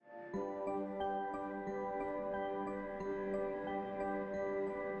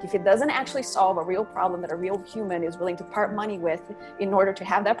if it doesn't actually solve a real problem that a real human is willing to part money with in order to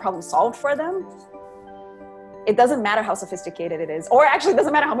have that problem solved for them, it doesn't matter how sophisticated it is, or actually it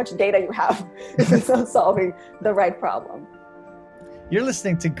doesn't matter how much data you have if it's not solving the right problem. You're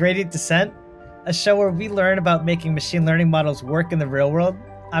listening to Gradient Descent, a show where we learn about making machine learning models work in the real world.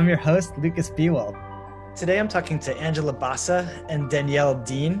 I'm your host, Lucas Bewald. Today I'm talking to Angela Bassa and Danielle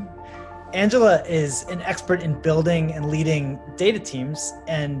Dean. Angela is an expert in building and leading data teams,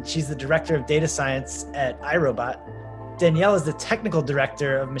 and she's the director of data science at iRobot. Danielle is the technical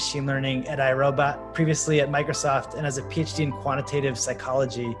director of machine learning at iRobot, previously at Microsoft, and has a PhD in quantitative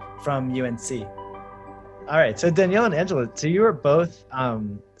psychology from UNC. All right, so Danielle and Angela, so you are both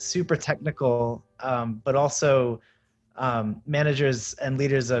super technical, but also managers and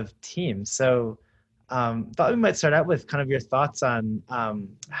leaders of teams. So thought we might start out with kind of your thoughts on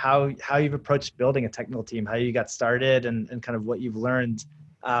how you've approached building a technical team, how you got started, and kind of what you've learned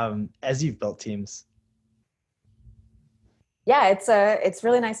as you've built teams. Yeah, it's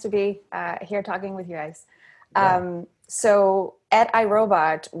really nice to be here talking with you guys. Yeah. So at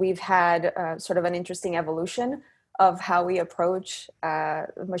iRobot, we've had sort of an interesting evolution of how we approach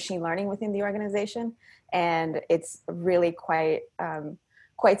machine learning within the organization, and it's really quite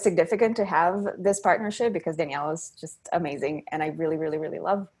significant to have this partnership because Danielle is just amazing, and I really, really, really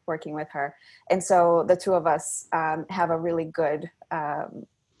love working with her. And so the two of us have a really good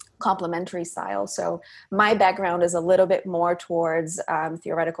complementary style. So my background is a little bit more towards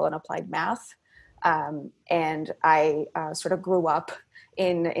theoretical and applied math. And I sort of grew up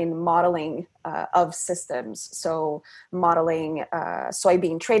in modeling of systems. So modeling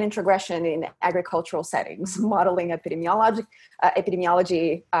soybean trait introgression in agricultural settings, modeling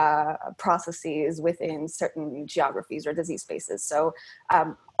epidemiology processes within certain geographies or disease spaces. So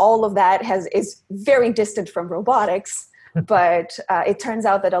all of that is very distant from robotics, but it turns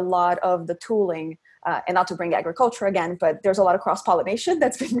out that a lot of the tooling, and not to bring agriculture again, but there's a lot of cross-pollination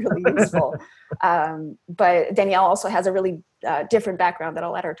that's been really useful. But Danielle also has a really different background that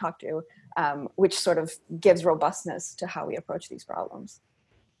I'll let her talk to, which sort of gives robustness to how we approach these problems.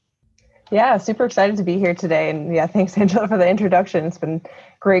 Yeah, super excited to be here today. And yeah, thanks, Angela, for the introduction. It's been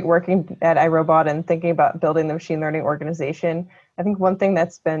great working at iRobot and thinking about building the machine learning organization. I think one thing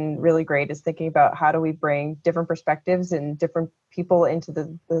that's been really great is thinking about how do we bring different perspectives and different people into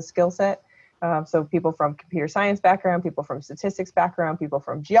the skill set. So people from computer science background, people from statistics background, people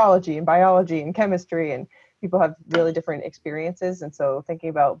from geology and biology and chemistry, and people have really different experiences. And so thinking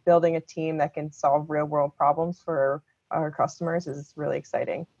about building a team that can solve real world problems for our customers is really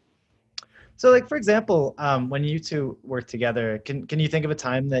exciting. So like, for example, when you two work together, can you think of a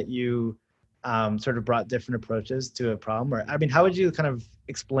time that you sort of brought different approaches to a problem? Or, I mean, how would you kind of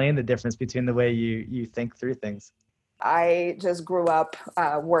explain the difference between the way you think through things? I just grew up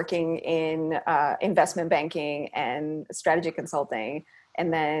working in investment banking and strategy consulting,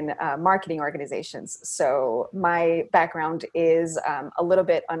 and then marketing organizations. So my background is a little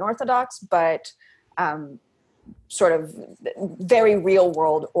bit unorthodox, but sort of very real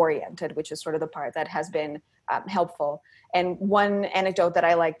world oriented, which is sort of the part that has been helpful. And one anecdote that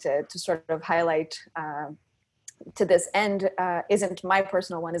I like to sort of highlight to this end isn't my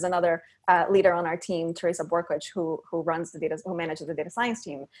personal one, is another leader on our team, Teresa Borkuch, who manages the data science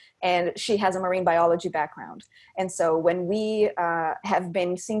team, and she has a marine biology background. And so when we have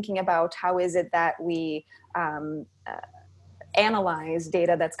been thinking about how is it that we analyze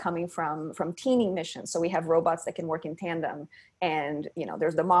data that's coming from teaming missions, so we have robots that can work in tandem, and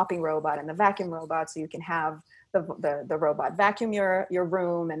there's the mopping robot and the vacuum robot, so you can have the robot vacuum your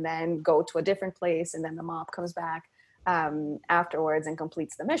room and then go to a different place, and then the mop comes back afterwards and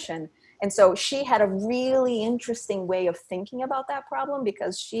completes the mission. And so she had a really interesting way of thinking about that problem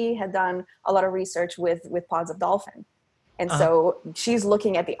because she had done a lot of research with pods of dolphin. And so she's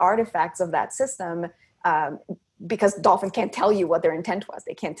looking at the artifacts of that system because dolphin can't tell you what their intent was.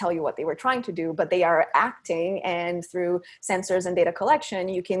 They can't tell you what they were trying to do, but they are acting, and through sensors and data collection,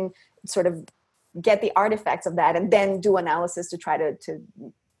 you can sort of get the artifacts of that and then do analysis to try to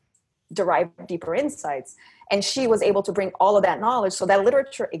derive deeper insights. And she was able to bring all of that knowledge, so that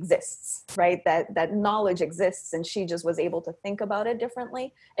literature exists, right? That knowledge exists, and she just was able to think about it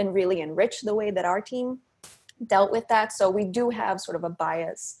differently and really enrich the way that our team dealt with that. So we do have sort of a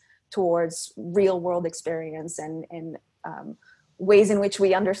bias towards real world experience and ways in which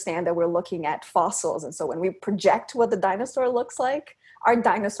we understand that we're looking at fossils. And so when we project what the dinosaur looks like, our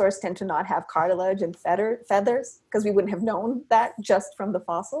dinosaurs tend to not have cartilage and feathers because we wouldn't have known that just from the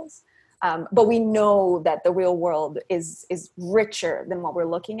fossils. But we know that the real world is richer than what we're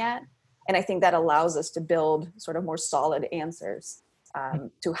looking at. And I think that allows us to build sort of more solid answers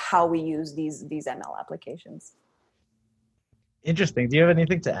to how we use these ML applications. Interesting. Do you have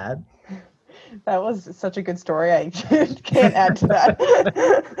anything to add? That was such a good story. I can't add to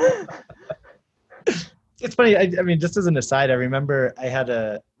that. It's funny. I mean, just as an aside, I remember I had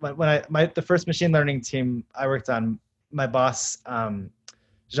the first machine learning team I worked on. My boss,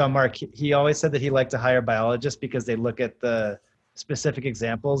 Jean-Marc, he always said that he liked to hire biologists because they look at the specific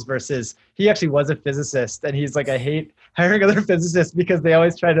examples versus he actually was a physicist, and he's like, I hate hiring other physicists because they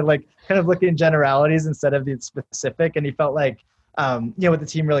always try to like kind of look in generalities instead of the specific. And he felt like, what the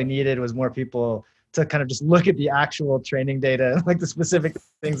team really needed was more people to kind of just look at the actual training data, like the specific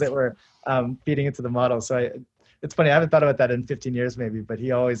things that were feeding into the model. So it's funny. I haven't thought about that in 15 years maybe, but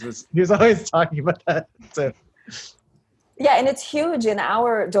he was always talking about that. So. Yeah, and it's huge in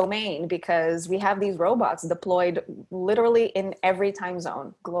our domain because we have these robots deployed literally in every time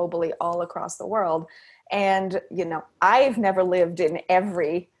zone globally, all across the world. And, I've never lived in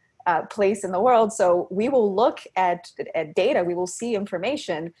every place in the world. So we will look at data, we will see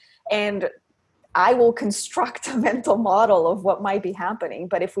information, and I will construct a mental model of what might be happening.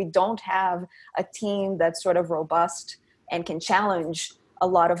 But if we don't have a team that's sort of robust and can challenge a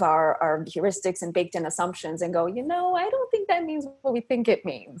lot of our heuristics and baked in assumptions and go, I don't think that means what we think it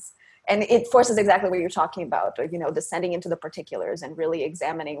means. And it forces exactly what you're talking about, descending into the particulars and really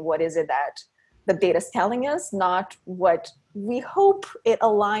examining what is it that the data's telling us, not what we hope it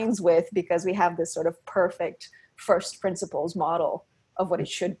aligns with because we have this sort of perfect first principles model of what it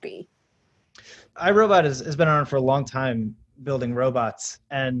should be. iRobot has been around for a long time building robots.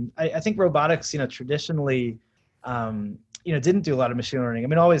 And I think robotics, traditionally, didn't do a lot of machine learning. I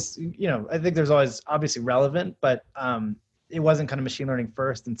mean, always, I think there's always obviously relevant, but it wasn't kind of machine learning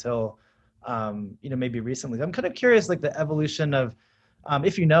first until, maybe recently. I'm kind of curious, like the evolution of,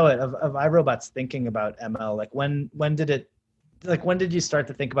 if you know it, of iRobot's thinking about ML. Like when did you start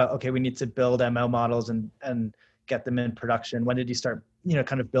to think about, okay, we need to build ML models and get them in production? When did you start,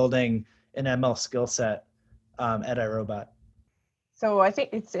 kind of building an ML skill set at iRobot? So I think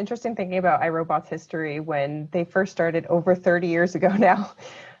it's interesting thinking about iRobot's history when they first started over 30 years ago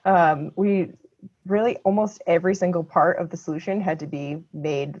now. We really almost every single part of the solution had to be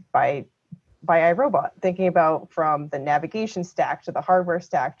made by iRobot, thinking about from the navigation stack to the hardware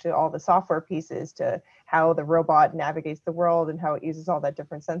stack to all the software pieces to how the robot navigates the world and how it uses all that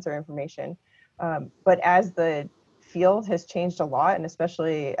different sensor information. But as the field has changed a lot, and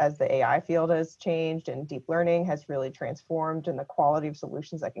especially as the AI field has changed and deep learning has really transformed, and the quality of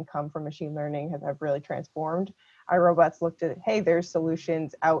solutions that can come from machine learning have really transformed, iRobot's looked at, hey, there's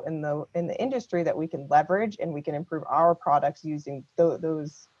solutions out in the industry that we can leverage, and we can improve our products using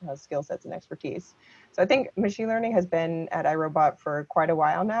those skill sets and expertise. So I think machine learning has been at iRobot for quite a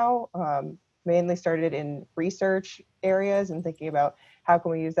while now. Mainly started in research areas and thinking about how can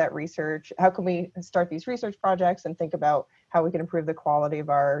we use that research, how can we start these research projects and think about how we can improve the quality of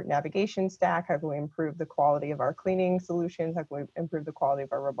our navigation stack, how can we improve the quality of our cleaning solutions, how can we improve the quality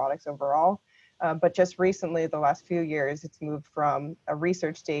of our robotics overall. But just recently, the last few years, it's moved from a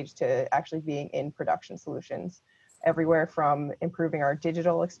research stage to actually being in production solutions. Everywhere from improving our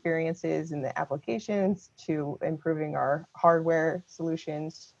digital experiences in the applications to improving our hardware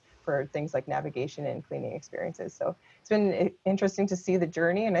solutions for things like navigation and cleaning experiences. So it's been interesting to see the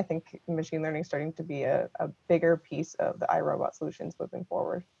journey, and I think machine learning is starting to be a bigger piece of the iRobot solutions moving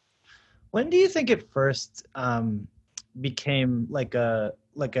forward. When do you think it first became like a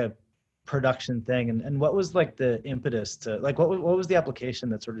production thing, and what was like the impetus to like what was the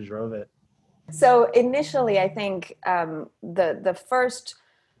application that sort of drove it? So initially, I think the first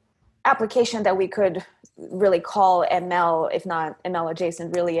application that we could really call ML, if not ML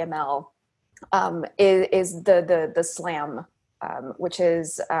adjacent, really ML, is the SLAM, which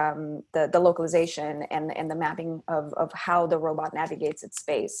is the localization and the mapping of how the robot navigates its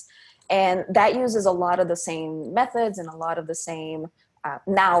space. And that uses a lot of the same methods and a lot of the same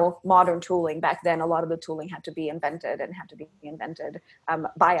now modern tooling. Back then, a lot of the tooling had to be invented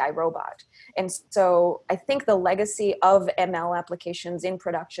by iRobot. And so I think the legacy of ML applications in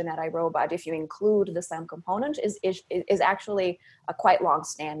production at iRobot, if you include the SLAM component, is actually quite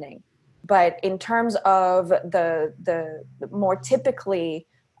long-standing. But in terms of the more typically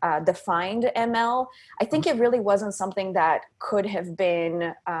defined ML, I think it really wasn't something that could have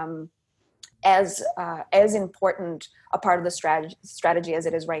been as important a part of the strategy as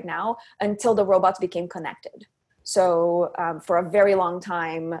it is right now until the robots became connected. So for a very long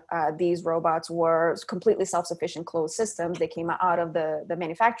time, these robots were completely self-sufficient closed systems. They came out of the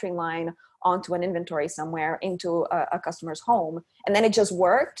manufacturing line onto an inventory somewhere into a customer's home. And then it just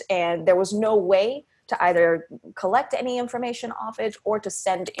worked, and there was no way to either collect any information off it or to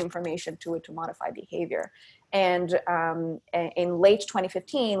send information to it to modify behavior. And in late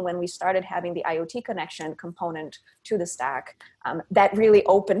 2015, when we started having the IoT connection component to the stack, that really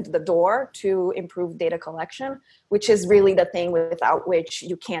opened the door to improve data collection, which is really the thing without which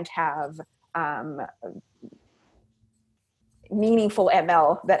you can't have meaningful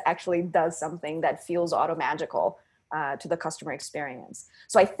ML that actually does something that feels automagical to the customer experience.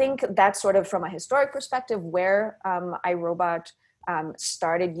 So I think that's sort of from a historic perspective where iRobot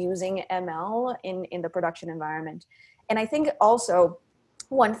started using ML in the production environment. And I think also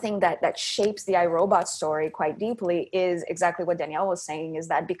one thing that shapes the iRobot story quite deeply is exactly what Danielle was saying, is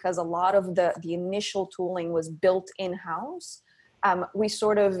that because a lot of the initial tooling was built in-house, we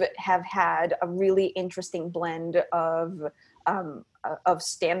sort of have had a really interesting blend of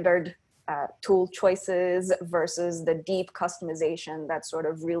standard tool choices versus the deep customization that's sort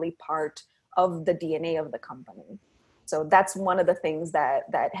of really part of the DNA of the company. So that's one of the things that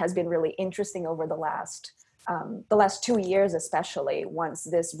has been really interesting over the last 2 years, especially once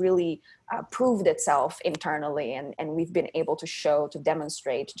this really proved itself internally, and we've been able to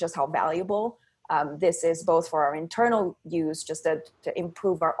demonstrate just how valuable this is, both for our internal use, just to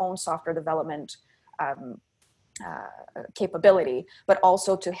improve our own software development capability, but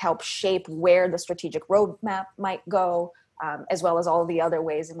also to help shape where the strategic roadmap might go, as well as all the other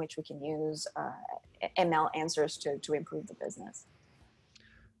ways in which we can use ML answers to improve the business.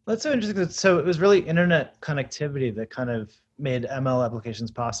 That's so interesting. So it was really internet connectivity that kind of made ML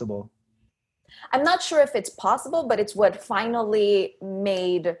applications possible. I'm not sure if it's possible, but it's what finally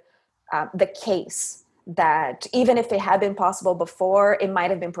made the case that even if it had been possible before, it might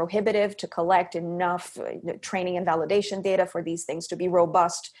have been prohibitive to collect enough training and validation data for these things to be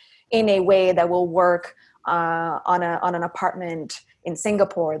robust in a way that will work on an apartment in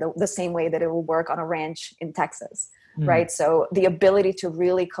Singapore, the same way that it will work on a ranch in Texas, right? So the ability to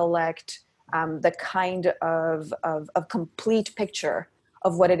really collect the kind of complete picture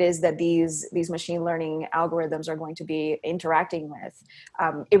of what it is that these machine learning algorithms are going to be interacting with,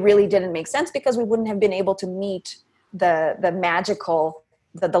 it really didn't make sense because we wouldn't have been able to meet the magical,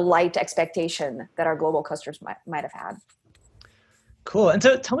 the light expectation that our global customers might have had. Cool. And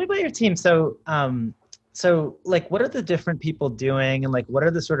so tell me about your team. So like, what are the different people doing, and like, what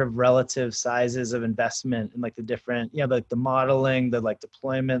are the sort of relative sizes of investment in like the different, like the modeling, the like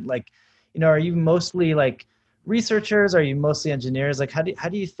deployment, like, are you mostly like researchers? Are you mostly engineers? Like, how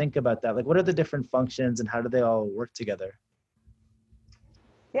do you think about that? Like, what are the different functions and how do they all work together?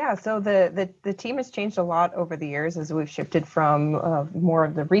 Yeah, so the team has changed a lot over the years as we've shifted from more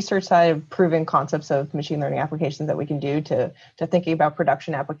of the research side of proving concepts of machine learning applications that we can do to thinking about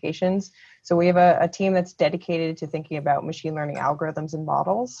production applications. So we have a team that's dedicated to thinking about machine learning algorithms and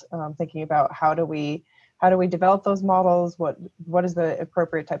models, thinking about how do we develop those models, what is the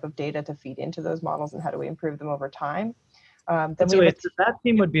appropriate type of data to feed into those models, and how do we improve them over time. So that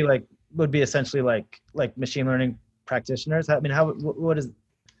team would be essentially like machine learning practitioners. I mean, what is?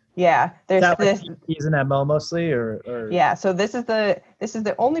 Yeah, there's this. He's an ML mostly, or yeah. So this is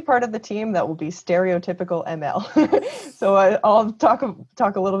the only part of the team that will be stereotypical ML. So I'll talk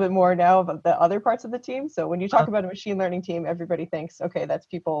a little bit more now about the other parts of the team. So when you talk about a machine learning team, everybody thinks, okay, that's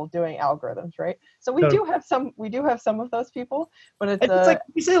people doing algorithms, right? So we do have some of those people, but it's like,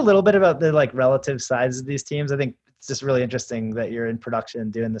 can you say a little bit about the like relative size of these teams? I think it's just really interesting that you're in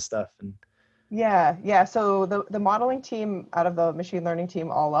production doing this stuff. And yeah. So the modeling team out of the machine learning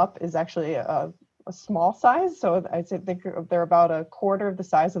team all up is actually a small size. So I think they're about a quarter of the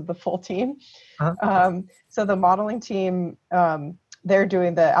size of the full team. So the modeling team, they're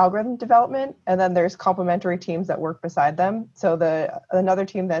doing the algorithm development, and then there's complementary teams that work beside them. So another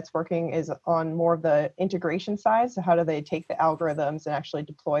team that's working is on more of the integration side. So how do they take the algorithms and actually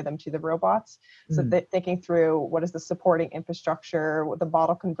deploy them to the robots? So they're thinking through what is the supporting infrastructure, what the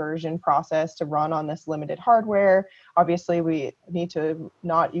model conversion process to run on this limited hardware. Obviously, we need to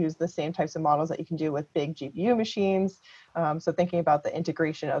not use the same types of models that you can do with big GPU machines. So thinking about the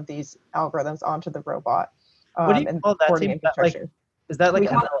integration of these algorithms onto the robot. What do you call that team? Is that like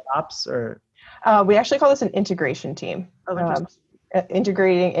ML ops, or? We actually call this an integration team.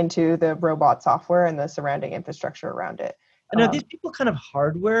 Integrating into the robot software and the surrounding infrastructure around it. And are these people kind of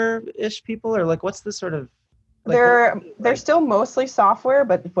hardware-ish people, or like what's the sort of? Like, they're still mostly software,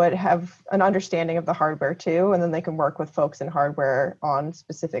 but have an understanding of the hardware too, and then they can work with folks in hardware on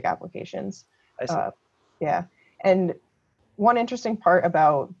specific applications. I see. Yeah, and one interesting part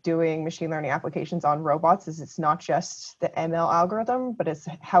about doing machine learning applications on robots is it's not just the ML algorithm, but it's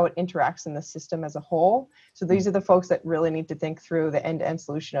how it interacts in the system as a whole. So these are the folks that really need to think through the end-to-end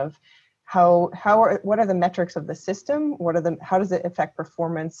solution of what are the metrics of the system? How does it affect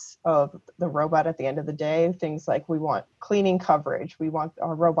performance of the robot at the end of the day? Things like we want cleaning coverage. We want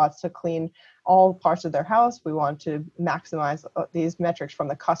our robots to clean all parts of their house. We want to maximize these metrics from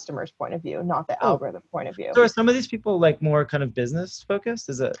the customer's point of view, not the algorithm point of view. So are some of these people like more kind of business focused?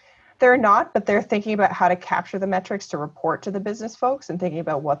 Is it? They're not, but they're thinking about how to capture the metrics to report to the business folks and thinking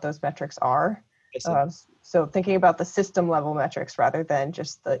about what those metrics are. So thinking about the system level metrics rather than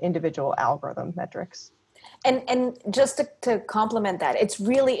just the individual algorithm metrics. And just to complement that, it's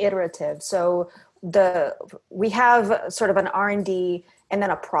really iterative. So we have sort of an R&D and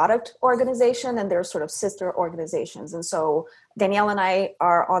then a product organization, and there's sort of sister organizations. And so Danielle and I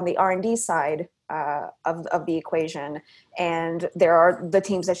are on the R&D side of the equation, and there are the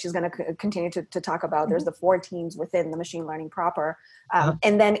teams that she's going to continue to talk about. There's the 4 teams within the machine learning proper,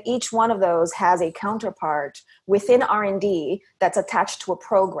 and then each one of those has a counterpart within R&D that's attached to a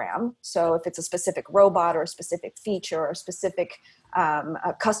program. So if it's a specific robot or a specific feature or a specific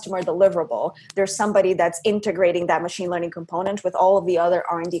a customer deliverable, there's somebody that's integrating that machine learning component with all of the other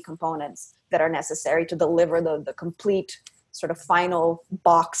R&D components that are necessary to deliver the complete sort of final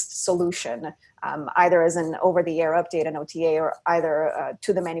boxed solution, either as an over-the-air update, an OTA, or either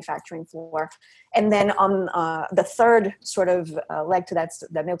to the manufacturing floor. And then on the third sort of leg to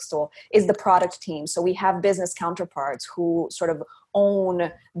that milk stool is the product team. So we have business counterparts who sort of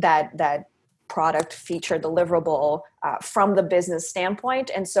own that product feature deliverable from the business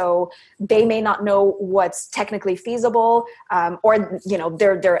standpoint. And so they may not know what's technically feasible, or,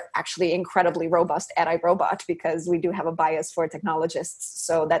 they're actually incredibly robust at iRobot because we do have a bias for technologists.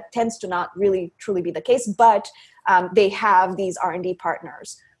 So that tends to not really truly be the case, but they have these R&D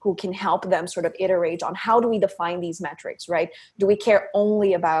partners who can help them sort of iterate on how do we define these metrics, right? Do we care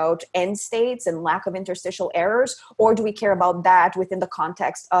only about end states and lack of interstitial errors, or do we care about that within the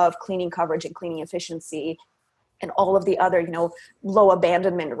context of cleaning coverage and cleaning efficiency and all of the other, low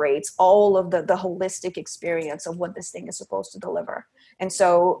abandonment rates, all of the holistic experience of what this thing is supposed to deliver? And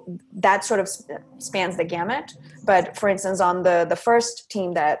so that sort of spans the gamut. But for instance, on the first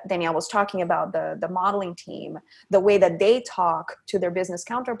team that Danielle was talking about, the modeling team, the way that they talk to their business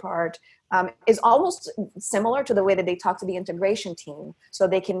counterpart is almost similar to the way that they talk to the integration team. So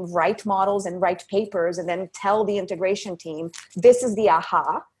they can write models and write papers and then tell the integration team, this is the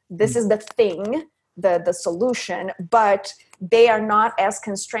aha, this is the thing, the solution, but they are not as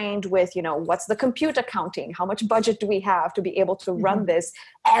constrained with, what's the compute accounting? How much budget do we have to be able to run this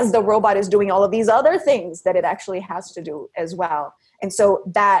as the robot is doing all of these other things that it actually has to do as well? And so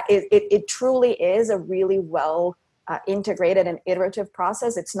that it truly is a really well integrated and iterative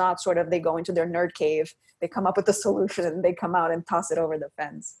process. It's not sort of they go into their nerd cave, they come up with the solution, and they come out and toss it over the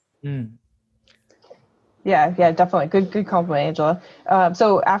fence. Yeah, definitely. Good compliment, Angela.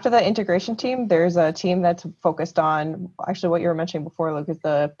 So after the integration team, there's a team that's focused on actually what you were mentioning before, Luke, is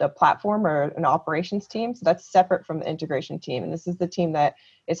the platform or an operations team. So that's separate from the integration team. And this is the team that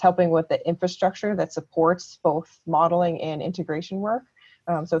is helping with the infrastructure that supports both modeling and integration work.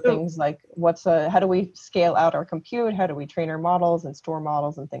 So things like how do we scale out our compute? How do we train our models and store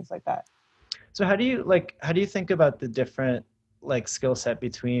models and things like that? So how do you think about the different skill set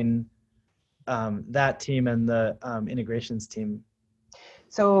between that team and the integrations team?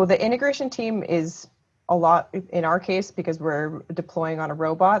 So the integration team is a lot, in our case, because we're deploying on a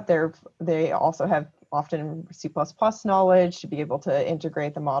robot, they also have often C++ knowledge to be able to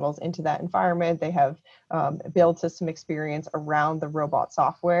integrate the models into that environment. They have build system experience around the robot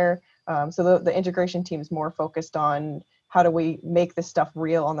software. So the integration team is more focused on how do we make this stuff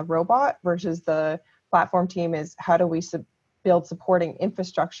real on the robot, versus the platform team is how do we build supporting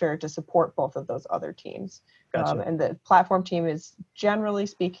infrastructure to support both of those other teams. Gotcha. And the platform team is generally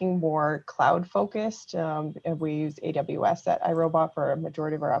speaking more cloud focused. And we use AWS at iRobot for a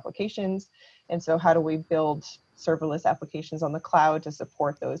majority of our applications. And so how do we build serverless applications on the cloud to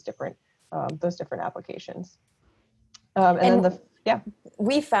support those different applications?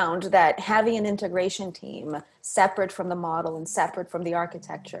 We found that having an integration team separate from the model and separate from the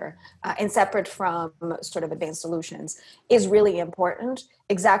architecture and separate from sort of advanced solutions is really important,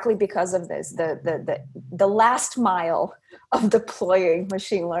 exactly because of this. The last mile of deploying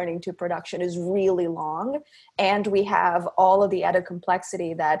machine learning to production is really long, and we have all of the added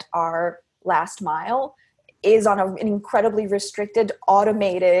complexity that our last mile is on an incredibly restricted,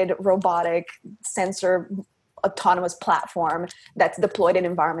 automated, robotic sensor autonomous platform that's deployed in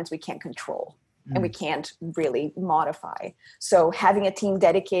environments we can't control and we can't really modify. So having a team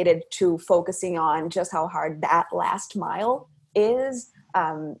dedicated to focusing on just how hard that last mile is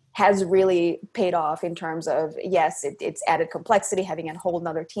has really paid off in terms of, yes, it's added complexity, having a whole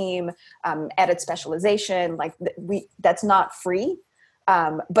nother team, added specialization. Like that's not free,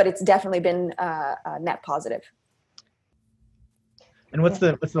 but it's definitely been net positive. And what's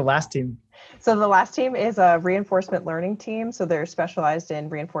the last team? So the last team is a reinforcement learning team. So they're specialized in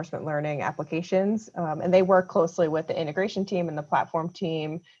reinforcement learning applications, and they work closely with the integration team and the platform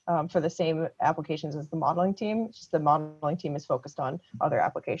team for the same applications as the modeling team. Just the modeling team is focused on other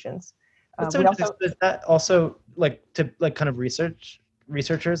applications. Is that also like kind of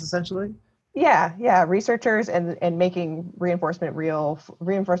researchers essentially? Yeah, researchers and making reinforcement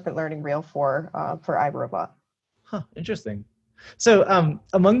learning real for iRobot. Huh, interesting. So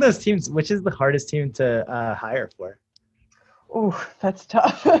among those teams, which is the hardest team to hire for? Oh, that's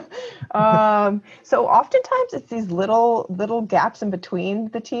tough. So oftentimes it's these little gaps in between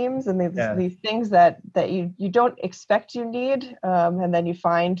the teams and these things that you don't expect you need, and then you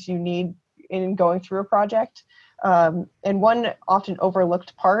find you need in going through a project. And one often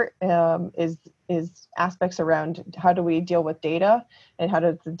overlooked part is aspects around how do we deal with data and how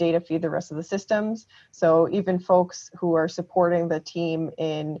does the data feed the rest of the systems. So even folks who are supporting the team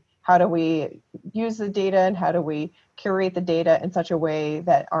in how do we use the data and how do we curate the data in such a way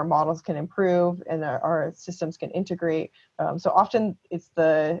that our models can improve and our systems can integrate. So often it's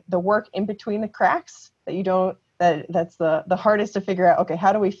the work in between the cracks that you don't, that's the hardest to figure out. Okay,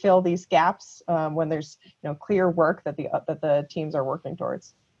 how do we fill these gaps when there's clear work that the teams are working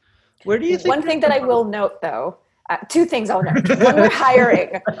towards? Where do you think? One thing that I will note, though, two things I'll note. One, we're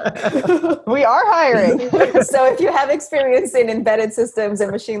hiring. We are hiring. So if you have experience in embedded systems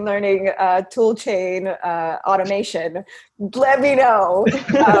and machine learning, tool chain, automation, let me know.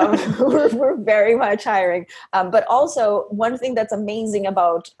 We're very much hiring. But also, one thing that's amazing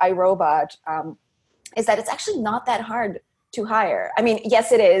about iRobot is that it's actually not that hard to hire. I mean,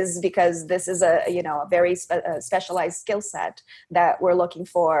 yes, it is, because this is a very specialized skill set that we're looking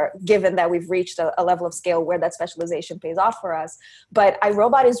for, given that we've reached a level of scale where that specialization pays off for us. But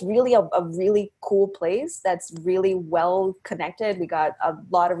iRobot is really a really cool place that's really well connected. We got a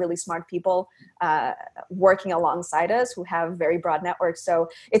lot of really smart people working alongside us who have very broad networks. So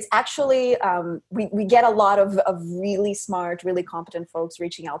it's actually, we get a lot of really smart, really competent folks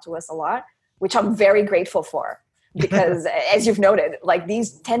reaching out to us a lot, which I'm very grateful for. Because as you've noted, like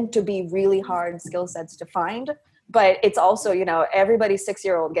these tend to be really hard skill sets to find, but it's also, everybody's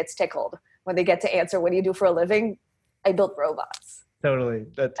 6-year-old gets tickled when they get to answer, what do you do for a living? I built robots. Totally.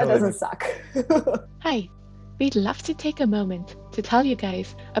 That doesn't suck. Hi, we'd love to take a moment to tell you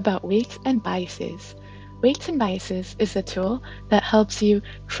guys about Weights and Biases. Weights and Biases is a tool that helps you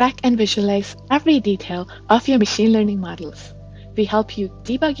track and visualize every detail of your machine learning models. We help you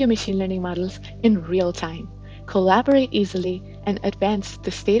debug your machine learning models in real time, collaborate easily, and advance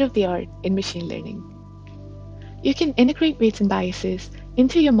the state-of-the-art in machine learning. You can integrate weights and biases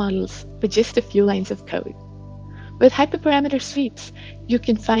into your models with just a few lines of code. With hyperparameter sweeps, you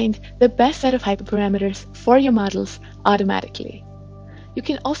can find the best set of hyperparameters for your models automatically. You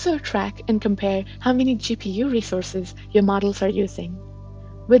can also track and compare how many GPU resources your models are using.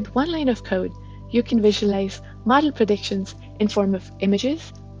 With one line of code, you can visualize model predictions in form of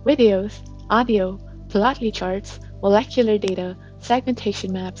images, videos, audio, plotly charts, molecular data,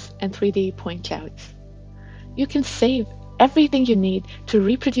 segmentation maps, and 3D point clouds. You can save everything you need to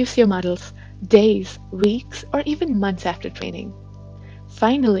reproduce your models days, weeks, or even months after training.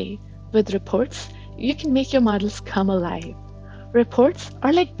 Finally, with reports, you can make your models come alive. Reports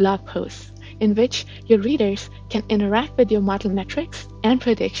are like blog posts in which your readers can interact with your model metrics and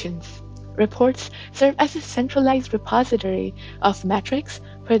predictions. Reports serve as a centralized repository of metrics,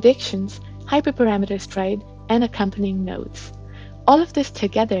 predictions, hyperparameters tried, and accompanying nodes. All of this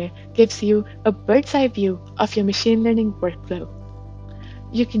together gives you a bird's eye view of your machine learning workflow.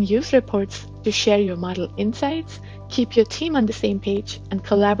 You can use reports to share your model insights, keep your team on the same page, and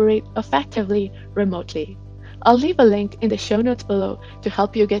collaborate effectively remotely. I'll leave a link in the show notes below to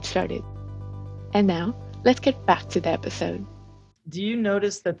help you get started. And now, let's get back to the episode. Do you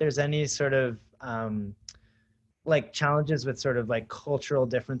notice that there's any sort of challenges with sort of like cultural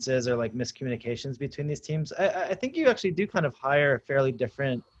differences or like miscommunications between these teams? I think you actually do kind of hire fairly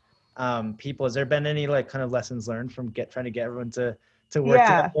different people. Has there been any like kind of lessons learned from trying to get everyone to work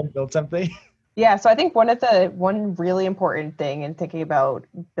together and build something? Yeah, so I think one really important thing in thinking about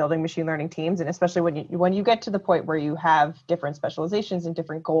building machine learning teams, and especially when you get to the point where you have different specializations and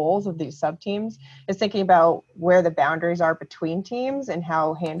different goals of these sub teams, is thinking about where the boundaries are between teams and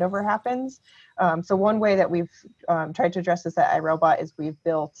how handover happens. So one way that we've tried to address this at iRobot is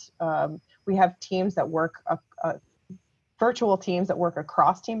we have teams that work virtual teams that work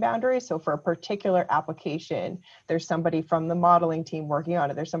across team boundaries. So for a particular application, there's somebody from the modeling team working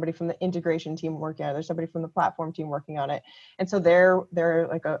on it. There's somebody from the integration team working on it. There's somebody from the platform team working on it. And so they're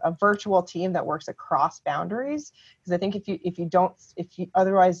like a virtual team that works across boundaries. Because I think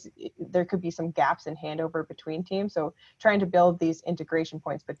otherwise there could be some gaps in handover between teams. So trying to build these integration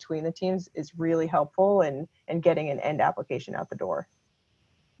points between the teams is really helpful in getting an end application out the door.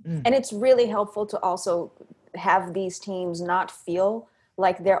 And it's really helpful to also have these teams not feel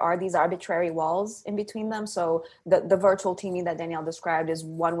like there are these arbitrary walls in between them. So the virtual teaming that Danielle described is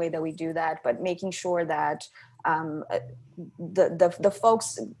one way that we do that, but making sure that the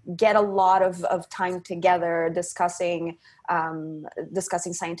folks get a lot of time together discussing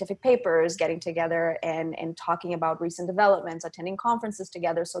scientific papers, getting together and talking about recent developments, attending conferences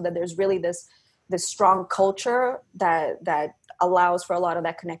together, so that there's really this strong culture that allows for a lot of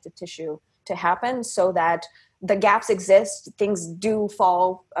that connective tissue to happen, so that the gaps exist, things do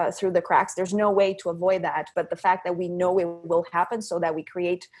fall through the cracks. There's no way to avoid that, but the fact that we know it will happen, so that we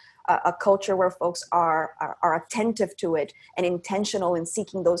create a culture where folks are attentive to it and intentional in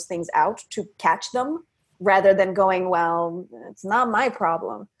seeking those things out to catch them, rather than going, well, it's not my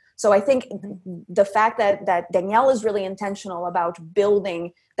problem. So I think the fact that Danielle is really intentional about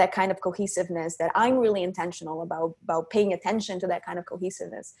building that kind of cohesiveness, that I'm really intentional about paying attention to that kind of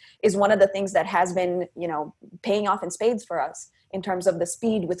cohesiveness, is one of the things that has been, paying off in spades for us in terms of the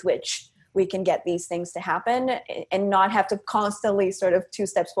speed with which we can get these things to happen and not have to constantly sort of 2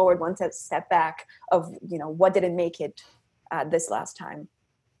 steps forward, 1 step back of, what didn't make it this last time.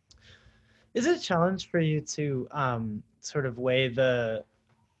 Is it a challenge for you to sort of weigh the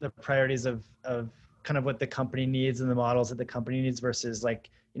priorities of kind of what the company needs and the models that the company needs versus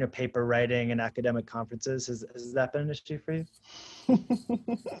paper writing and academic conferences? Has that been an issue for you?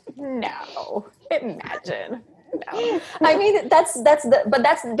 No, imagine. No. I mean, that's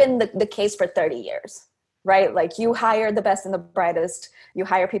been the case for 30 years, right? Like, you hire the best and the brightest, you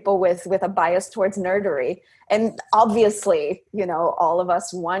hire people with a bias towards nerdery. And obviously, all of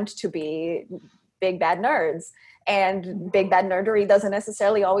us want to be big bad nerds. And big bad nerdery doesn't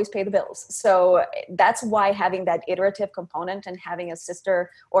necessarily always pay the bills. So that's why having that iterative component and having a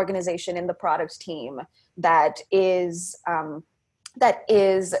sister organization in the product team that is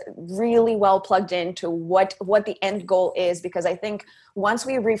really well plugged into what the end goal is. Because I think once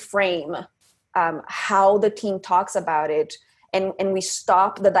we reframe how the team talks about it, and we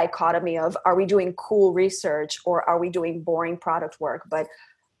stop the dichotomy of, are we doing cool research or are we doing boring product work? But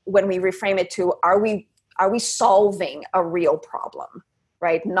when we reframe it to, are we solving a real problem,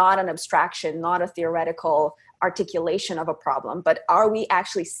 right? Not an abstraction, not a theoretical articulation of a problem, but are we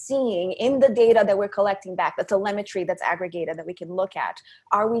actually seeing in the data that we're collecting back, the telemetry that's aggregated that we can look at,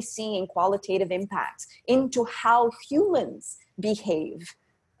 are we seeing qualitative impacts into how humans behave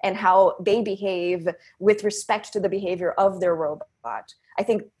and how they behave with respect to the behavior of their robot? I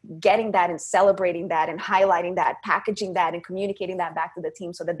think getting that and celebrating that and highlighting that, packaging that and communicating that back to the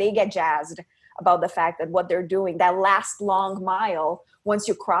team so that they get jazzed about the fact that what they're doing, that last long mile, once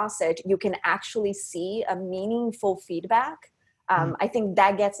you cross it, you can actually see a meaningful feedback. I think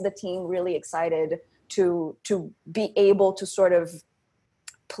that gets the team really excited to be able to sort of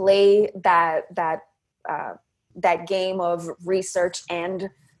play that game of research and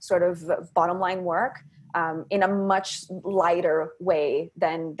sort of bottom line work in a much lighter way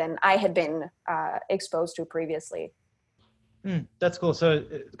than I had been exposed to previously. That's cool. So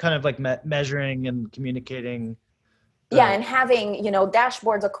kind of like measuring and communicating. And having,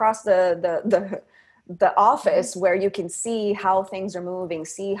 dashboards across the office where you can see how things are moving,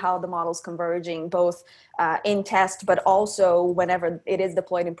 see how the model's converging, both in test, but also whenever it is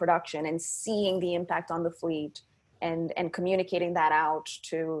deployed in production, and seeing the impact on the fleet and communicating that out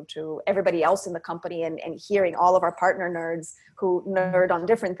to everybody else in the company, and hearing all of our partner nerds who nerd on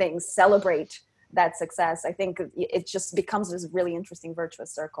different things celebrate that success. I think it just becomes this really interesting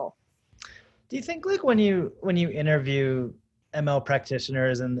virtuous circle. Do you think, like, when you interview ML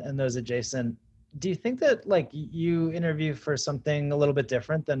practitioners and those adjacent, do you think that like you interview for something a little bit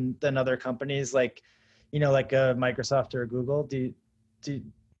different than other companies, like like a Microsoft or a Google?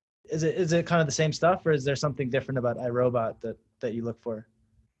 Is it kind of the same stuff, or is there something different about iRobot that you look for?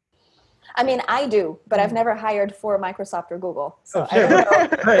 I mean, I do, but I've never hired for Microsoft or Google. So sure. I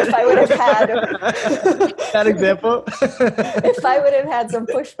don't know if I would have had that example. if I would have had some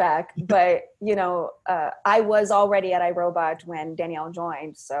pushback, but I was already at iRobot when Danielle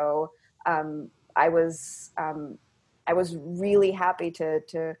joined. So I was really happy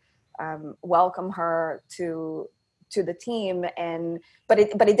to welcome her to the team, but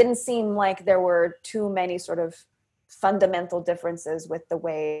it didn't seem like there were too many sort of fundamental differences with the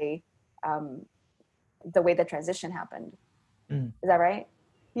way the transition happened. Is that right?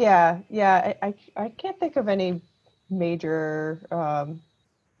 Yeah. I can't think of any major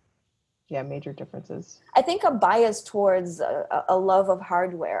major differences. I think a bias towards a love of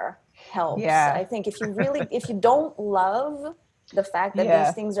hardware helps. Yeah. I think if you don't love the fact that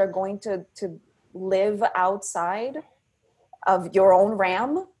these things are going to live outside of your own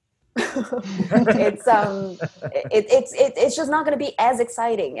RAM, it's just not going to be as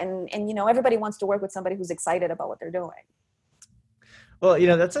exciting. And you know, everybody wants to work with somebody who's excited about what they're doing. Well, you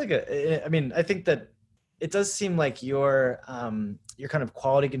know, that's like I mean, I think that it does seem like your kind of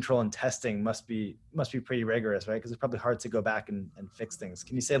quality control and testing must be pretty rigorous, right? Because it's probably hard to go back and fix things.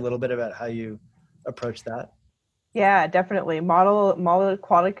 Can you say a little bit about how you approach that? Yeah, definitely. Model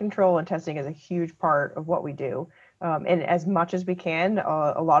quality control and testing is a huge part of what we do. And as much as we can,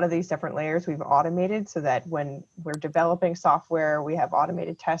 a lot of these different layers we've automated so that when we're developing software, we have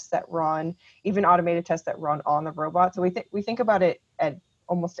automated tests that run, even automated tests that run on the robot. So we think about it at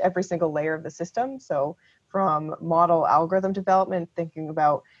almost every single layer of the system. So from model algorithm development, thinking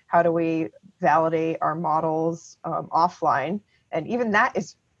about how do we validate our models offline. And even that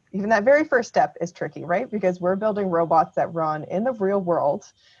very first step is tricky, right? Because we're building robots that run in the real world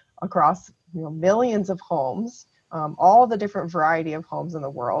across millions of homes, all the different variety of homes in the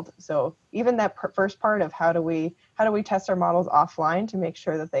world. So even that first part of how do we test our models offline to make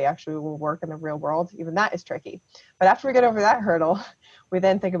sure that they actually will work in the real world, even that is tricky. But after we get over that hurdle, we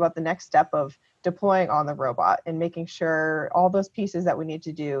then think about the next step of deploying on the robot and making sure all those pieces that we need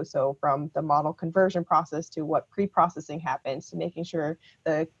to do. So from the model conversion process to what pre-processing happens to making sure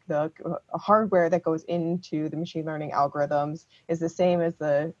the hardware that goes into the machine learning algorithms is the same as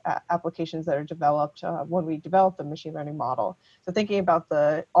the applications that are developed when we develop the machine learning model. So thinking about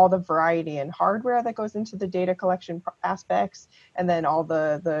all the variety and hardware that goes into the data collection aspects, and then all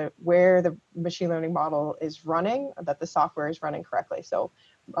the where the machine learning model is running, that the software is running correctly. So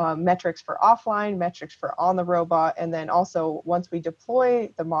metrics for offline, metrics for on the robot, and then also once we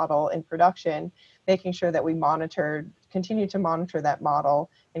deploy the model in production, making sure that we continue to monitor that model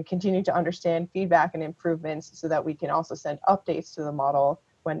and continue to understand feedback and improvements so that we can also send updates to the model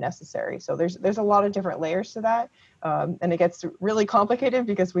when necessary. So there's a lot of different layers to that. And it gets really complicated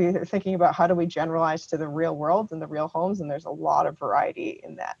because we're thinking about how do we generalize to the real world and the real homes, and there's a lot of variety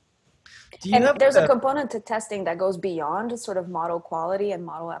in that. And there's a component to testing that goes beyond sort of model quality and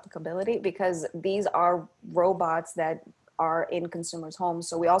model applicability, because these are robots that are in consumers' homes.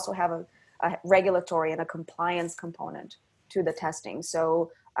 So we also have a regulatory and a compliance component to the testing.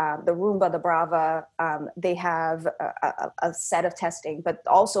 So the Roomba, the Brava, they have a set of testing, but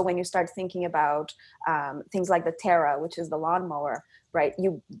also when you start thinking about things like the Terra, which is the lawnmower, right?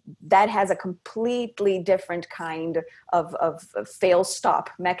 That has a completely different kind of fail-stop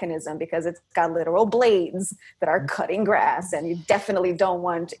mechanism because it's got literal blades that are cutting grass, and you definitely don't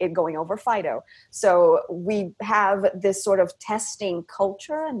want it going over Fido. So we have this sort of testing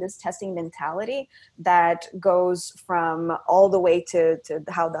culture and this testing mentality that goes from all the way to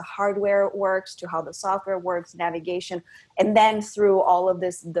how the hardware works, to how the software works, navigation, and then through all of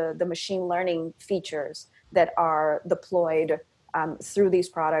this, the machine learning features that are deployed through these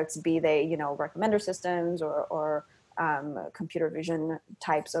products, be they, recommender systems or computer vision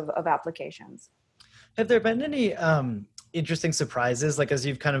types of applications. Have there been any interesting surprises, like as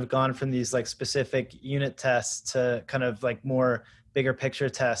you've kind of gone from these like specific unit tests to kind of like more bigger picture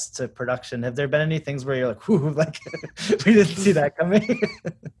tests to production? Have there been any things where you're like, whoo, like we didn't see that coming?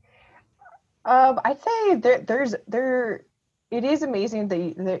 I'd say it is amazing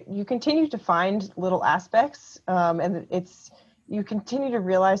that you continue to find little aspects, and you continue to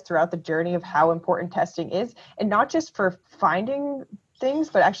realize throughout the journey of how important testing is, and not just for finding things,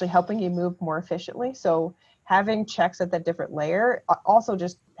 but actually helping you move more efficiently. So having checks at that different layer also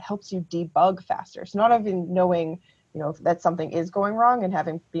just helps you debug faster. So not even knowing, that something is going wrong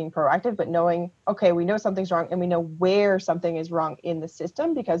and being proactive, but knowing, okay, we know something's wrong and we know where something is wrong in the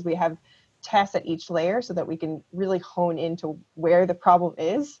system because we have tests at each layer so that we can really hone into where the problem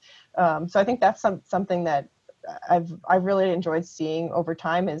is. So I think that's something that I've really enjoyed seeing over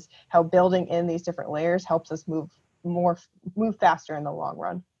time, is how building in these different layers helps us move faster in the long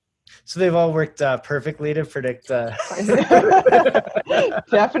run. So they've all worked perfectly to predict.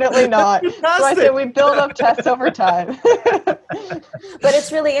 Definitely not. So I said we build up tests over time. But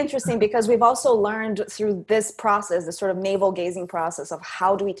it's really interesting because we've also learned through this process, this sort of navel gazing process of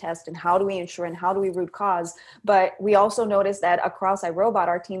how do we test and how do we ensure and how do we root cause. But we also noticed that across iRobot,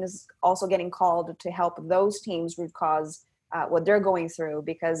 our team is also getting called to help those teams root cause what they're going through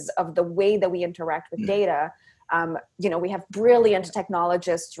because of the way that we interact with data. We have brilliant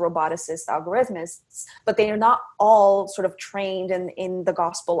technologists, roboticists, algorithmists, but they are not all sort of trained in the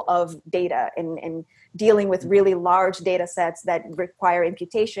gospel of data and dealing with really large data sets that require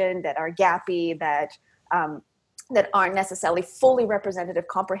imputation, that are gappy, that aren't necessarily fully representative,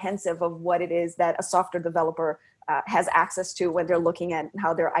 comprehensive of what it is that a software developer has access to when they're looking at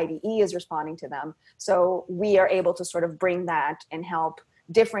how their IDE is responding to them. So we are able to sort of bring that and help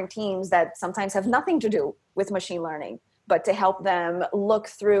different teams that sometimes have nothing to do with machine learning, but to help them look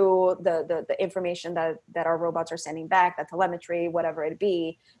through the information that our robots are sending back, the telemetry, whatever it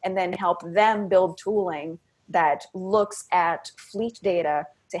be, and then help them build tooling that looks at fleet data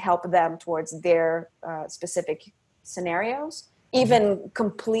to help them towards their specific scenarios, even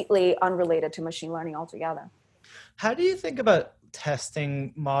completely unrelated to machine learning altogether. How do you think about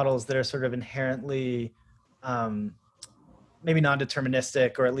testing models that are sort of inherently maybe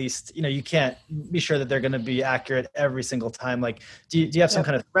non-deterministic, or at least, you can't be sure that they're going to be accurate every single time? Like, do you have some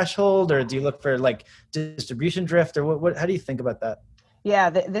kind of threshold, or do you look for like distribution drift, or what how do you think about that?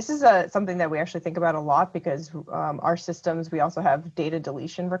 Yeah, this is something that we actually think about a lot because our systems, we also have data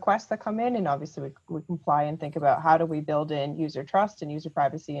deletion requests that come in, and obviously we comply and think about how do we build in user trust and user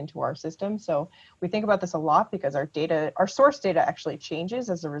privacy into our system. So we think about this a lot because our source data actually changes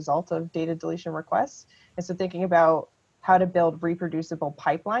as a result of data deletion requests. And so thinking about how to build reproducible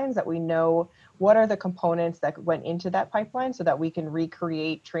pipelines that we know what are the components that went into that pipeline so that we can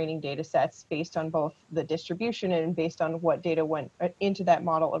recreate training data sets based on both the distribution and based on what data went into that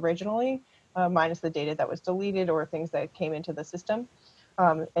model originally, minus the data that was deleted or things that came into the system.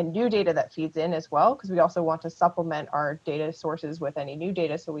 And new data that feeds in as well, because we also want to supplement our data sources with any new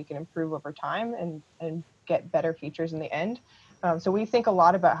data so we can improve over time and get better features in the end. So we think a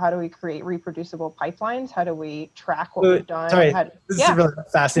lot about how do we create reproducible pipelines? How do we track what we've done? Sorry, this is really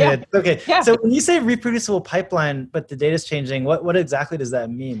fascinating. Yeah. Okay, so when you say reproducible pipeline, but the data is changing, what exactly does that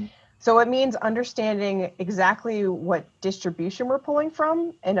mean? So it means understanding exactly what distribution we're pulling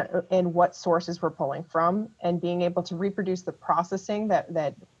from and what sources we're pulling from, and being able to reproduce the processing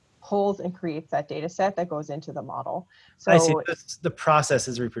that pulls and creates that data set that goes into the model. So I see. The process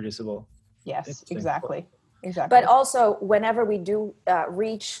is reproducible. Yes, exactly. Exactly. But also, whenever we do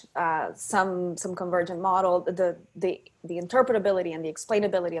reach some convergent model, the interpretability and the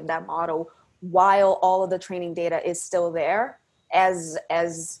explainability of that model, while all of the training data is still there, as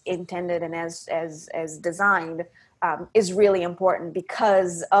intended and as designed, is really important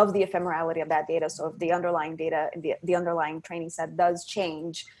because of the ephemerality of that data. So if the underlying data, the underlying training set does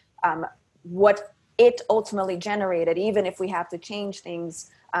change, what it ultimately generated, even if we have to change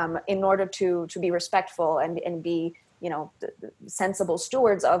things, in order to be respectful and be sensible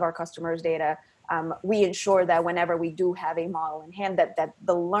stewards of our customers' data, we ensure that whenever we do have a model in hand, that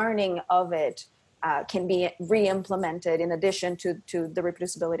the learning of it can be re-implemented in addition to the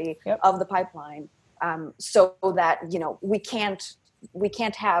reproducibility of the pipeline, so that we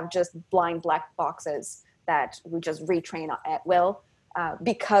can't have just blind black boxes that we just retrain at will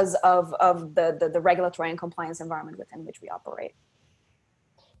because of the regulatory and compliance environment within which we operate.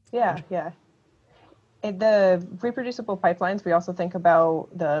 Yeah. In the reproducible pipelines, we also think about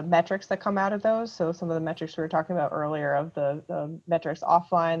the metrics that come out of those. So some of the metrics we were talking about earlier of the metrics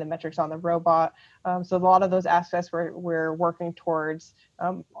offline, the metrics on the robot. So a lot of those aspects we're working towards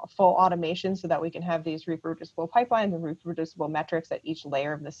full automation so that we can have these reproducible pipelines and reproducible metrics at each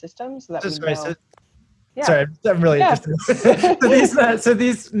layer of the system so that we know. Sorry, I'm really interested. So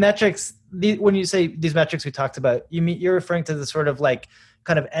these metrics, when you say these metrics we talked about, you're referring to the sort of like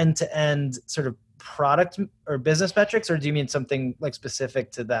kind of end-to-end sort of product or business metrics, or do you mean something like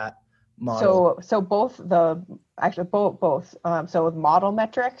specific to that model? So both both. So with model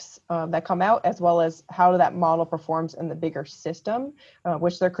metrics that come out, as well as how that model performs in the bigger system,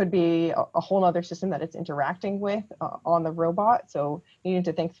 which there could be a whole other system that it's interacting with on the robot. So you need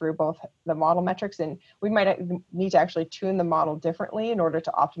to think through both the model metrics, and we might need to actually tune the model differently in order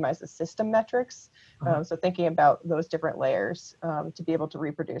to optimize the system metrics. So thinking about those different layers to be able to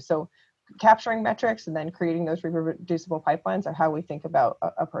reproduce. So capturing metrics and then creating those reproducible pipelines are how we think about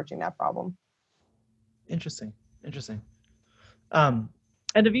approaching that problem. Interesting. And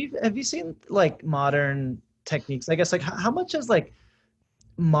have you seen like modern techniques? I guess like how much has like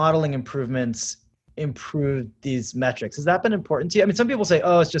modeling improvements improved these metrics? Has that been important to you? I mean, some people say,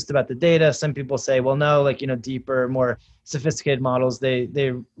 oh, it's just about the data. Some people say, well, no, like, deeper, more sophisticated models,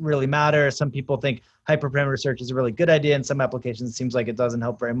 they really matter. Some people think hyperparameter search is a really good idea. In some applications, it seems like it doesn't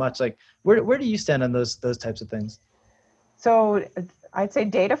help very much. Like, where do you stand on those types of things? So I'd say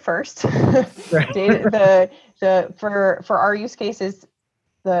data first. Right. Data, for our use cases,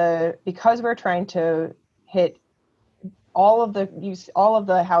 because we're trying to hit all of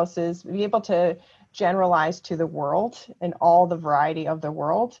the houses, be able to generalize to the world and all the variety of the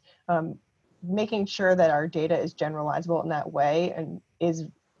world, making sure that our data is generalizable in that way and is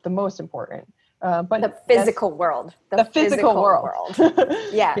the most important. But the physical world, the physical world.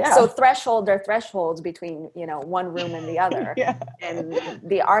 Yeah. Yeah. So there are thresholds between, one room and the other. Yeah. And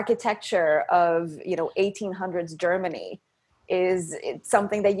the architecture of, 1800s Germany it's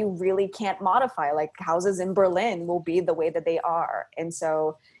something that you really can't modify. Like houses in Berlin will be the way that they are. And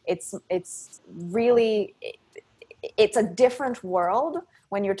so it's really, it's a different world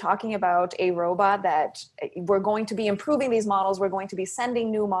when you're talking about a robot that we're going to be improving these models, we're going to be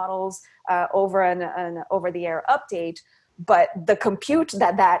sending new models over an over-the-air update, but the compute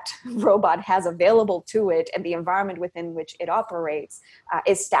that robot has available to it and the environment within which it operates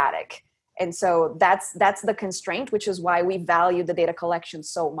is static. And so that's the constraint, which is why we value the data collection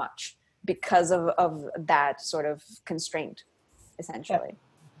so much, because of that sort of constraint, essentially.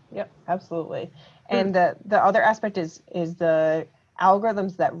 Yep, absolutely. And the other aspect is the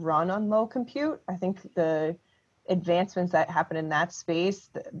algorithms that run on low compute. I think the advancements that happen in that space,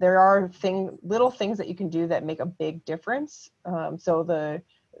 there are little things that you can do that make a big difference. So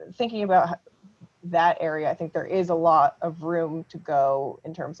thinking about that area, I think there is a lot of room to go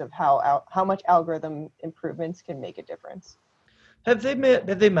in terms of how much algorithm improvements can make a difference. Have they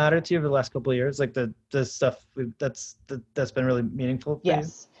mattered to you over the last couple of years? Like the stuff that's been really meaningful for you?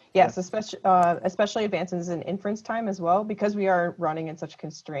 Yes, especially advances in inference time as well, because we are running in such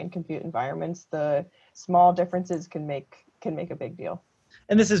constrained compute environments. The small differences can make a big deal.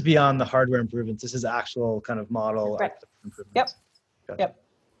 And this is beyond the hardware improvements. This is actual kind of model improvements. Yep. Gotcha. Yep.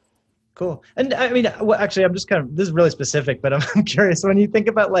 Cool. And I mean, actually, I'm just this is really specific, but I'm curious, when you think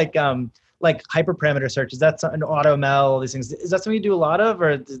about like hyperparameter search, is that an AutoML, all these things, is that something you do a lot of,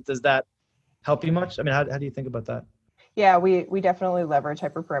 or does that help you much? I mean, how do you think about that? Yeah, we definitely leverage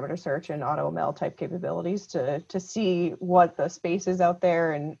hyperparameter search and AutoML type capabilities to see what the space is out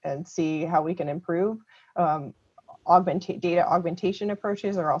there and see how we can improve. Data augmentation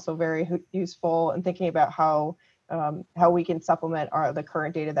approaches are also very useful, and thinking about how we can supplement the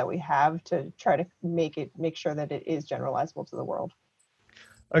current data that we have to try to make sure that it is generalizable to the world.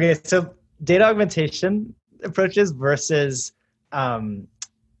 Okay, so data augmentation approaches versus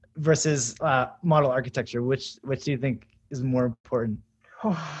model architecture, which do you think is more important?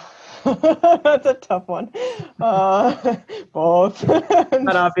 That's a tough one. Both.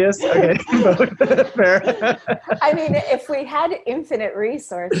 Not obvious. Okay, both. Fair. I mean, if we had infinite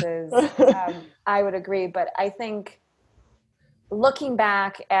resources, I would agree. But I think looking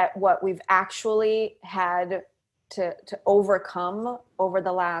back at what we've actually had to overcome over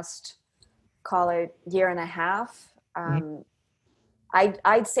the last, call it, year and a half,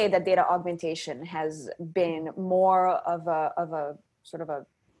 I'd say that data augmentation has been more of a sort of a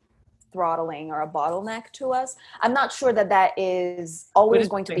throttling or a bottleneck to us. I'm not sure that is always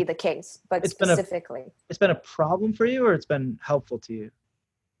going to be the case, but specifically. It's been a problem for you, or it's been helpful to you?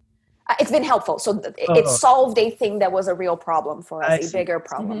 It's been helpful. So it solved a thing that was a real problem for us, a bigger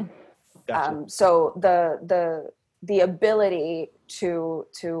problem. Gotcha. So the ability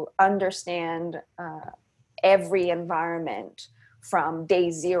to understand every environment from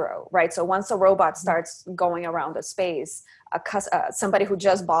day zero, right? So once a robot starts going around a space, somebody who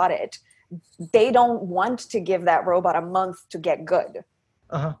just bought it, they don't want to give that robot a month to get good,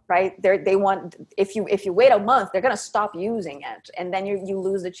 right? They want, if you wait a month, they're going to stop using it, and then you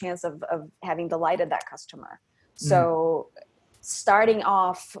lose the chance of having delighted that customer. So starting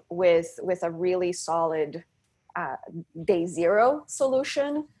off with a really solid day zero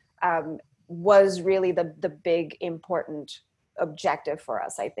solution was really the big important objective for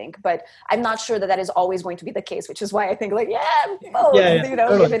us, I think. But I'm not sure that is always going to be the case, which is why I think totally.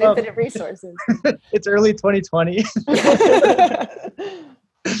 Given infinite resources. It's early 2020.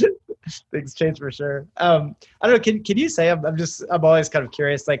 Things change for sure. I don't know. Can you say, I'm always kind of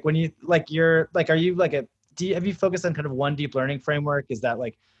curious, like when you have you focused on kind of one deep learning framework? Is that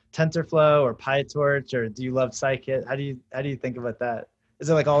like TensorFlow or PyTorch, or do you love Scikit? How do you think about that? Is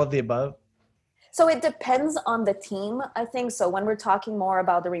it like all of the above? So it depends on the team, I think. So when we're talking more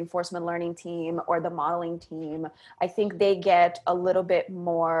about the reinforcement learning team or the modeling team, I think they get a little bit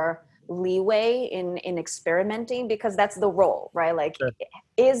more leeway in experimenting, because that's the role, right? Like, sure.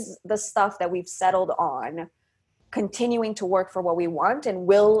 Is the stuff that we've settled on continuing to work for what we want, and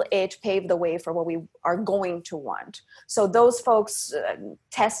will it pave the way for what we are going to want? So those folks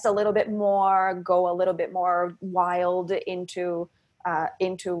test a little bit more, go a little bit more wild into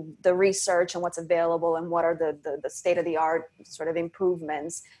into the research and what's available and what are the state of the art sort of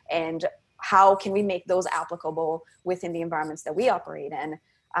improvements, and how can we make those applicable within the environments that we operate in.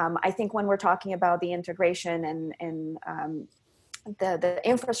 I think when we're talking about the integration and the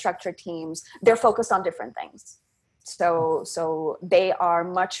infrastructure teams, they're focused on different things. So they are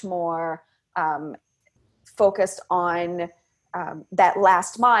much more focused on that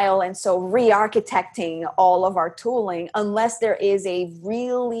last mile. And so re-architecting all of our tooling, unless there is a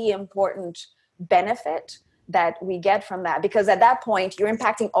really important benefit that we get from that, because at that point you're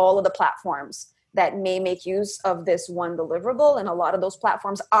impacting all of the platforms that may make use of this one deliverable. And a lot of those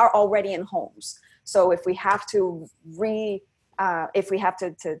platforms are already in homes. So if we have to re-architect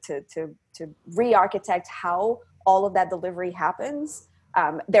how all of that delivery happens,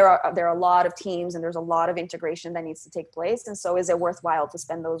 there are a lot of teams and there's a lot of integration that needs to take place. And so is it worthwhile to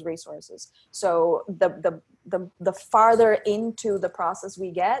spend those resources? So the farther into the process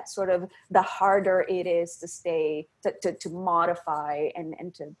we get, sort of the harder it is to stay, to modify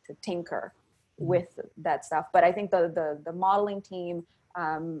and to tinker with that stuff. But I think the modeling team,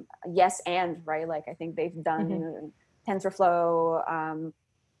 yes, and right, like I think they've done TensorFlow,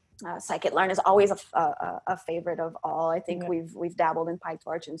 scikit-learn is always a favorite of all. I think we've dabbled in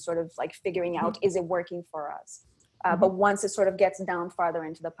PyTorch and sort of like figuring out, is it working for us? But once it sort of gets down farther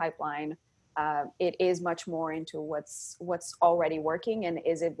into the pipeline, it is much more into what's already working, and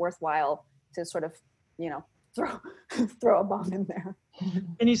is it worthwhile to sort of, throw a bomb in there.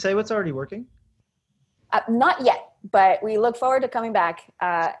 Can you say what's already working? Not yet, but we look forward to coming back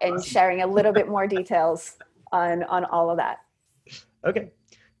and sharing a little bit more details on all of that. Okay,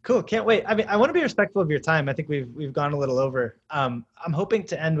 cool. Can't wait. I mean, I want to be respectful of your time. I think we've gone a little over. I'm hoping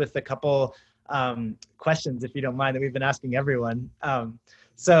to end with a couple questions, if you don't mind, that we've been asking everyone.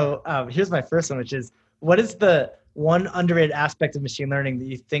 So here's my first one, which is, what is the one underrated aspect of machine learning that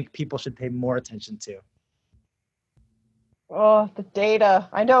you think people should pay more attention to? Oh, the data.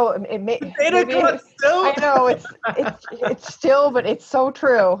 I know it may. I know it's still, but it's so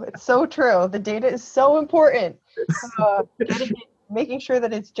true. It's so true. The data is so important. Making sure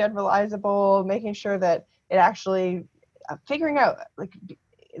that it's generalizable, making sure that it actually figuring out like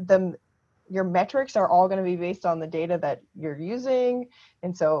your metrics are all going to be based on the data that you're using.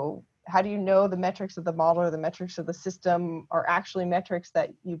 And so how do you know the metrics of the model or the metrics of the system are actually metrics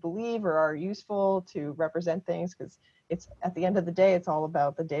that you believe or are useful to represent things? Because it's, at the end of the day, it's all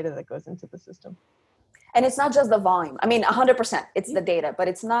about the data that goes into the system. And it's not just the volume. I mean, 100%, it's the data, but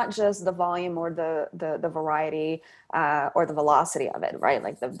it's not just the volume or the variety or the velocity of it, right?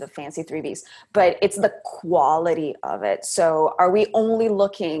 Like the fancy 3Vs, but it's the quality of it. So are we only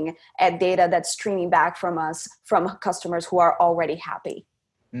looking at data that's streaming back from us, from customers who are already happy?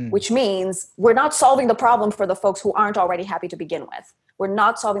 Which means we're not solving the problem for the folks who aren't already happy to begin with. We're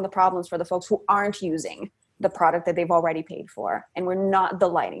not solving the problems for the folks who aren't using the product that they've already paid for, and we're not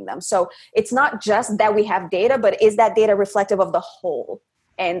delighting them. So it's not just that we have data, but is that data reflective of the whole?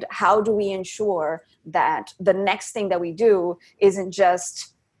 And how do we ensure that the next thing that we do isn't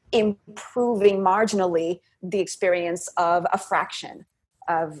just improving marginally the experience of a fraction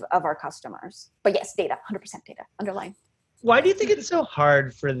of our customers? But yes, data, 100% data, underline. Why do you think it's so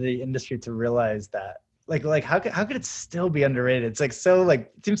hard for the industry to realize that? Like how could it still be underrated? It's like so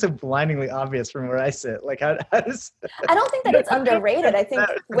it seems so blindingly obvious from where I sit. Like how does I don't think that it's underrated. I think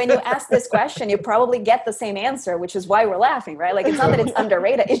when you ask this question, you probably get the same answer, which is why we're laughing, right? Like it's not that it's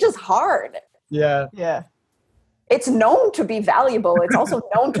underrated. It's just hard. Yeah. Yeah. It's known to be valuable. It's also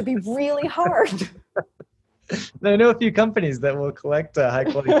known to be really hard. I know a few companies that will collect high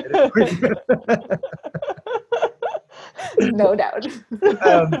quality data. No doubt.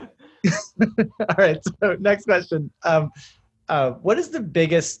 All right. So next question. What is the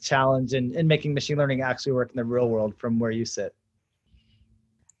biggest challenge in making machine learning actually work in the real world from where you sit?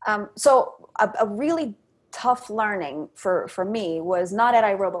 So a really tough learning for me was not at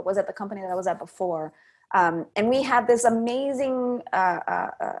iRobot, was at the company that I was at before. And we had this amazing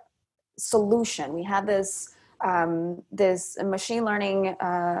solution. We had this machine learning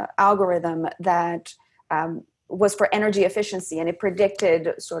algorithm that was for energy efficiency, and it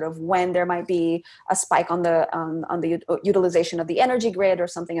predicted sort of when there might be a spike on the utilization of the energy grid or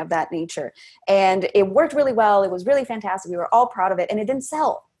something of that nature. And it worked really well. It was really fantastic. We were all proud of it, and it didn't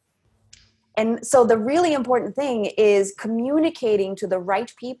sell. And so the really important thing is communicating to the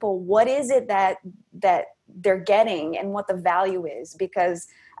right people what is it that they're getting and what the value is. Because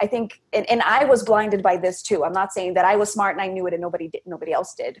I think, and I was blinded by this too. I'm not saying that I was smart and I knew it and nobody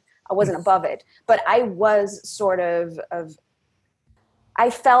else did. I wasn't above it, but I was sort of I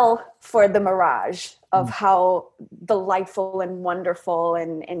fell for the mirage of how delightful and wonderful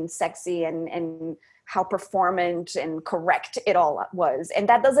and sexy and how performant and correct it all was. And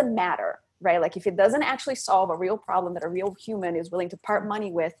that doesn't matter, right? Like if it doesn't actually solve a real problem that a real human is willing to part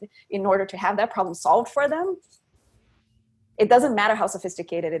money with in order to have that problem solved for them, it doesn't matter how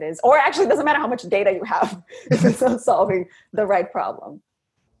sophisticated it is, or actually it doesn't matter how much data you have if it's not solving the right problem.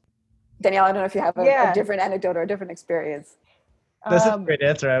 Danielle, I don't know if you have a different anecdote or a different experience. That's a great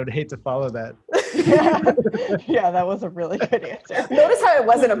answer. I would hate to follow that. Yeah, that was a really good answer. Notice how it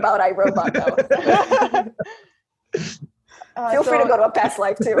wasn't about iRobot though. Feel free to go to a past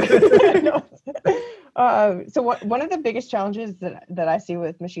life too. So one of the biggest challenges that I see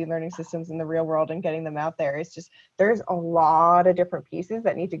with machine learning systems in the real world and getting them out there is just there's a lot of different pieces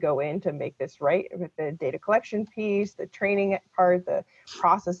that need to go in to make this right, with the data collection piece, the training part, the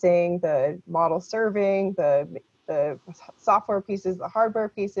processing, the model serving, the software pieces, the hardware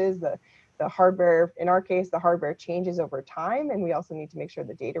pieces, the hardware, in our case, the hardware changes over time. And we also need to make sure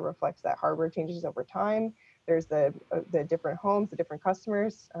the data reflects that hardware changes over time. There's the different homes, the different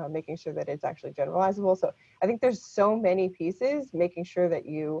customers, making sure that it's actually generalizable. So I think there's so many pieces, making sure that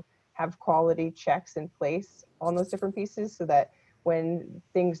you have quality checks in place on those different pieces so that when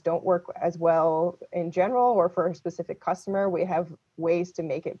things don't work as well in general or for a specific customer, we have ways to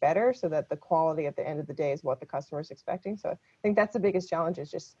make it better so that the quality at the end of the day is what the customer is expecting. So I think that's the biggest challenge,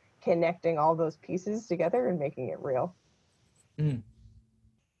 is just connecting all those pieces together and making it real.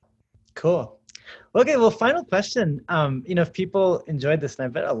 Cool. Okay, well, final question. If people enjoyed this, and I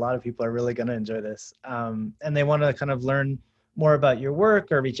bet a lot of people are really going to enjoy this, and they want to kind of learn more about your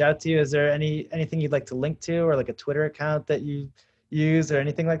work or reach out to you, is there anything you'd like to link to, or like a Twitter account that you use or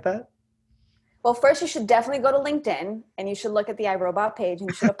anything like that? Well, first you should definitely go to LinkedIn and you should look at the iRobot page and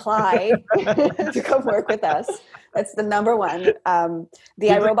you should apply to come work with us. That's the number one. The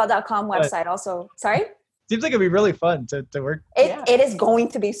iRobot.com website also, sorry? Seems like it'd be really fun to work. It is going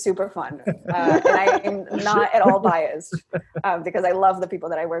to be super fun. And I am not at all biased because I love the people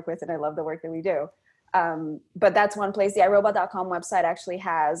that I work with and I love the work that we do. But that's one place. The iRobot.com website actually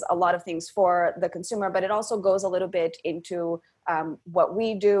has a lot of things for the consumer, but it also goes a little bit into what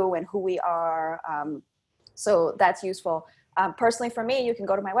we do and who we are. So that's useful. Personally for me, you can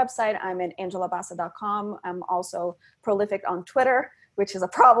go to my website. I'm at angelabassa.com. I'm also prolific on Twitter, which is a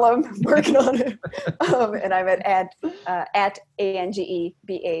problem. I'm working on it. And I'm at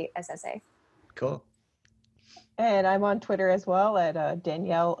ANGEBASSA. Cool. And I'm on Twitter as well at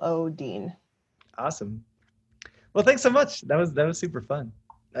Danielle O. Dean. Awesome. Well, thanks so much. That was super fun.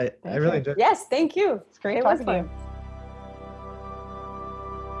 I really enjoyed it. Yes, thank you. It's great talking to you.